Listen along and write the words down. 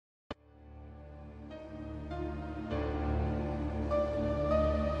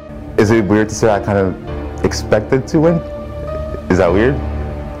Is it weird to say I kind of expected to win? Is that weird?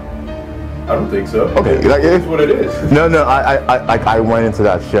 I don't think so. Okay, like, it's what it is. No, I went into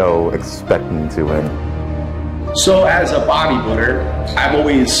that show expecting to win. So as a bodybuilder, I've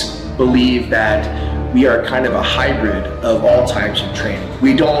always believed that we are kind of a hybrid of all types of training.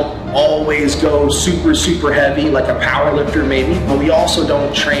 We don't always go super heavy like a power lifter maybe, but we also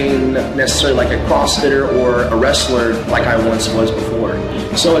don't train necessarily like a CrossFitter or a wrestler like I once was before.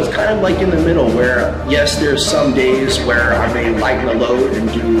 So it's kind of like in the middle where, yes, there's some days where I may lighten the load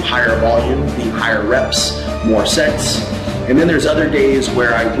and do higher volume, do higher reps, more sets. And then there's other days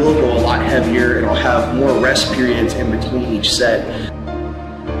where I will go a lot heavier and I'll have more rest periods in between each set.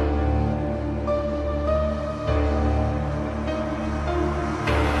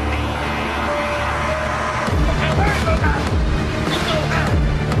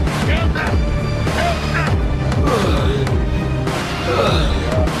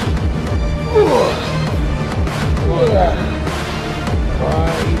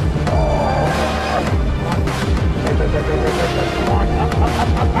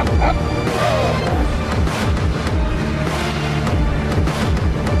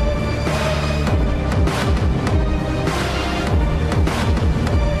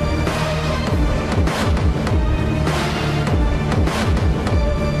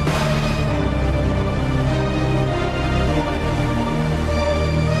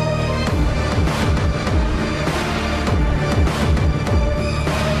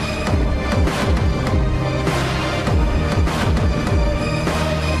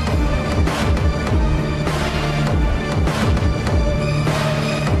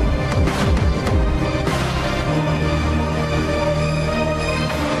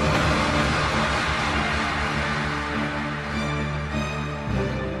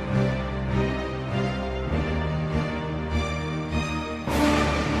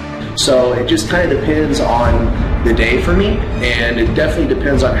 So it just kind of depends on the day for me, and it definitely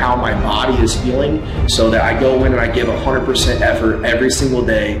depends on how my body is feeling, so that I go in and I give 100% effort every single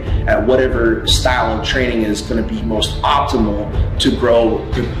day at whatever style of training is going to be most optimal to grow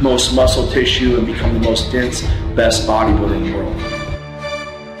the most muscle tissue and become the most dense, best bodybuilder in the world.